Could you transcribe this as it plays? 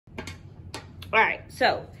All right,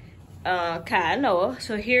 so Kai and Noah.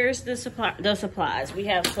 So here's the supplies. We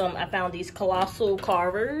have some. I found these colossal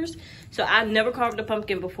carvers. So I've never carved a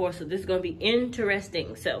pumpkin before, so this is gonna be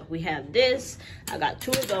interesting. So we have this. I got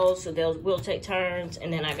 2 of those, so we'll take turns.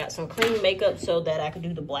 And then I got some clean makeup so that I can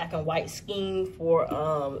do the black and white scheme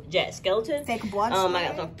for Jack Skeleton. Fake blood. I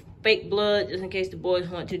got some fake blood just in case the boys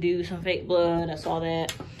want to do some fake blood. I saw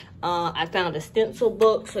that. I found a stencil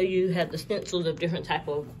book, so you have the stencils of different type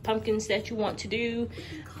of pumpkins that you want to do.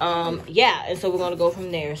 Yeah, and so we're gonna go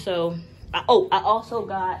from there. So, I also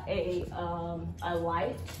got a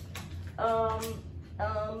light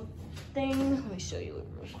thing. Let me show you it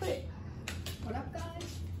real quick. What up,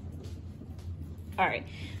 guys? All right,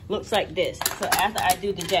 looks like this. So after I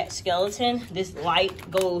do the Jack Skeleton, this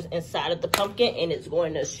light goes inside of the pumpkin, and it's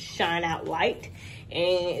going to shine out light,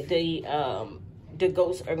 and the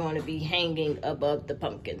ghosts are going to be hanging above the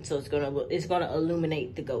pumpkin, so it's gonna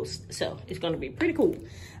illuminate the ghost. So it's gonna be pretty cool.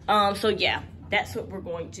 So yeah, that's what we're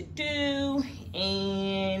going to do.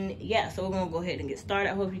 And yeah, so we're gonna go ahead and get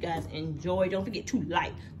started. I hope you guys enjoy. Don't forget to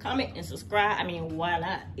like, comment, and subscribe. I mean, why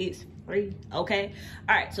not? It's free. Okay.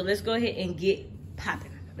 All right, so let's go ahead and get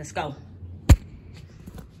popping. Let's go.